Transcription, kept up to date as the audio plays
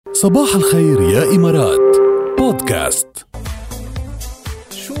صباح الخير يا إمارات بودكاست.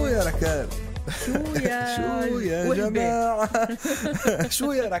 شو يا ركال؟ شو يا جماعة؟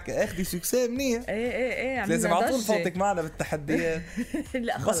 شو يا ركال؟ اخدي سكسي منيح. ايه لازم على طول فوتك معنا بالتحديات.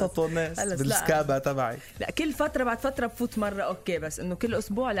 لا خلص بسطوا الناس بالسكابة تبعي. لا كل فترة بعد فترة بفوت مرة اوكي، بس انه كل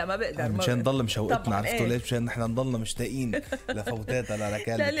اسبوع لا ما بقدر. مشان نضل مشوقتنا، عرفتوا ليش؟ مشان نحن نضلنا مشتاقين لفوتاتها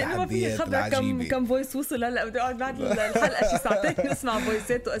لركال بالتحديات العجيبة. كم فويس وصل هلا، بدي اقعد بعد الحلقة شي ساعتين نسمع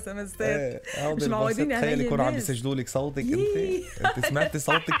فويسات واسمسات. مش معودين على هي. تخيل يكون عم يسجلوا لك صوتك انت سمعتي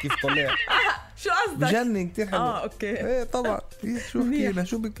صوتك كيف طلع؟ شو قصدك؟ بجنن كتير حلو. اوكي ايه طبعا. شو حكينا؟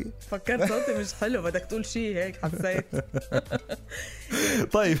 شو بكي؟ فكرت صوتي مش حلو، بدك تقول شيء هيك حسيت.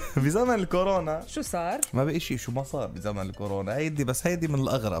 طيب بزمن الكورونا شو صار؟ ما بقي شيء. شو ما صار بزمن الكورونا؟ هيدي من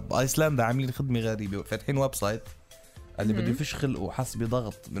الأغرب. ايسلندا عاملين خدمة غريبة، فاتحين ويب سايت اللي بده يفش خلقه حس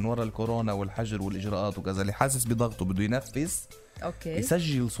بضغط من وراء الكورونا والحجر والإجراءات وكذا، اللي حاسس بضغطه بده ينفس اوكي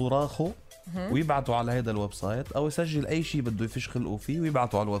يسجل صراخه ويبعته على هيدا الويب سايت، او يسجل اي شيء بده يفش خلقه فيه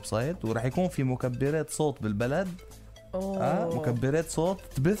ويبعته على الويب سايت. وراح يكون في مكبرات صوت بالبلد، مكبرات صوت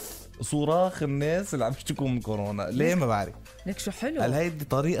تبث صراخ الناس اللي عم يشتكوا من كورونا. ليه ما بعرف. ليك شو حلو. هل هيدي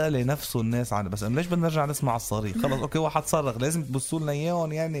طريقه لنفسه الناس عنه؟ بس ليش بدنا نرجع نسمع الصريخ؟ خلص اوكي واحد صرخ لازم تبصوا لنا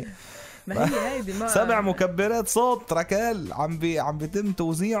اياهم يعني. ما هي هيدي ما 7 مكبرات صوت ركال عم بيتم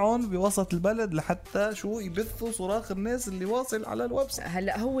توزيعهم بوسط البلد لحتى شو يبثوا صراخ الناس اللي واصل على الويب سايت.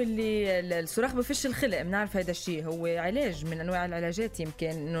 هلا هو اللي الصراخ بفش الخلق، بنعرف هذا الشيء هو علاج من انواع العلاجات. يمكن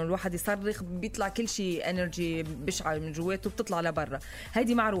انه الواحد يصرخ بيطلع كل شيء انرجي بشعه من جواته بتطلع لبرا،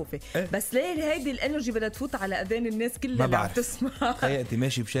 هيدي معروفه. بس ليه هيدي الانرجي بدها تفوت على اذان الناس كلها اللي عم تسمع؟ انت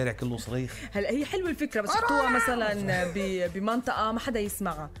ماشي بشارع كله صريخ. هلا هي حلوه الفكره، بس حطوها مثلا بمنطقه ما حدا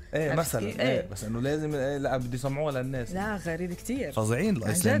يسمعها مثلا. بس انه لازم لا بدي يسمعوها للناس. لا غريب كتير. فظيعين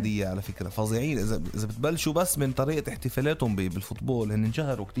الايسلنديه على فكره، فظيعين. اذا بتبلشوا بس من طريقه احتفالاتهم بالفوتبول، هن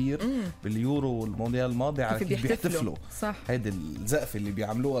انشهروا كتير باليورو والمونديال الماضي على كيف بيحتفلوا. صح. هيدي الزقفه اللي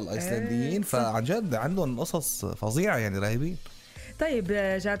بيعملوها الايسلنديين، فعن جد عندهم قصص فظيعه يعني رهيبين. طيب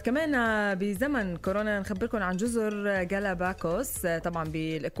جاد كمان بزمن كورونا نخبركم عن جزر جالاباكوس طبعا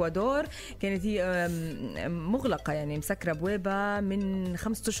بالإكوادور. كانت هي مغلقة يعني مسكرة بوابة من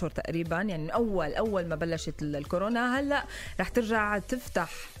 5 أشهر تقريبا، يعني أول ما بلشت الكورونا. هلأ رح ترجع تفتح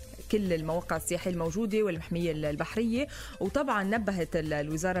كل المواقع السياحية الموجودة والمحمية البحرية. وطبعا نبهت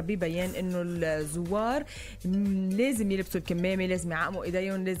الوزارة ببيان انه الزوار لازم يلبسوا الكمامة، لازم يعقموا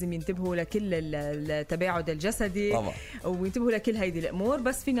ايديهم، لازم ينتبهوا لكل التباعد الجسدي طبعا، وينتبهوا لكل هيدي الامور.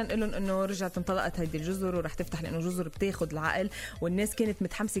 بس فينا نقول لهم انه رجعت انطلقت هيدي الجزر ورح تفتح، لانه جزر بتاخد العقل، والناس كانت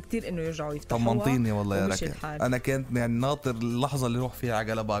متحمسة كتير انه يرجعوا يفتحوها. طمنتيني والله يا ركال. انا كانت يعني ناطر اللحظة اللي روح فيها على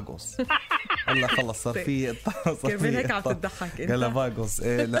جالاباغوس. هلا خلص صار في كمان هيك عم تضحك انت. جالاباغوس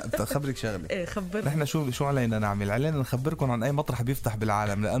لا خبرك شغله. خبرنا. نحن شو علينا نعمل؟ علينا نخبركم عن اي مطرح بيفتح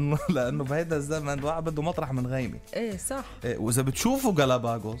بالعالم، لانه بهذا الزمن الواحد بده مطرح من غيمه. صح. واذا بتشوفوا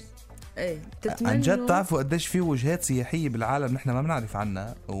جالاباغوس عن جد تعرفوا قديش في وجهات سياحيه بالعالم نحن ما بنعرف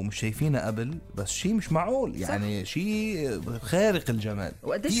عنها ومش شايفينها قبل، بس شيء مش معقول يعني. شيء خارق الجمال.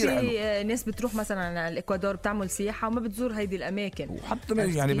 وقديش في ناس بتروح مثلا على الاكوادور بتعمل سياحه وما بتزور هيدي الاماكن. وحتى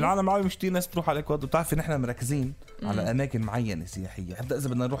يعني بالعالم العربي مش كتير ناس بتروح على الاكوادور. بتعرفي نحن مركزين على اماكن معينه سياحيه، حتى اذا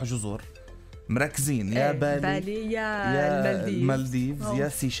بدنا نروح جزر مركزين يا بالي يا المالديفز يا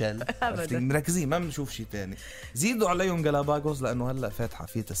سيشل. مركزين ما بنشوف شيء تاني. زيدوا عليهم جالاباغوس لانه هلا فاتحه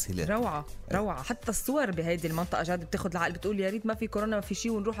في تسهيلات روعه. حتى الصور بهيدي المنطقه جد بتاخذ العقل، بتقول يا ريت ما في كورونا ما في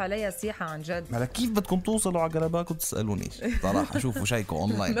شيء ونروح عليها سياحه عن جد. هلا كيف بدكم توصلوا على جالاباغوس؟ تسالونيش صراحه. شوفوا شيكوا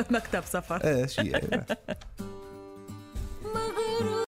اونلاين مكتب سفر شيء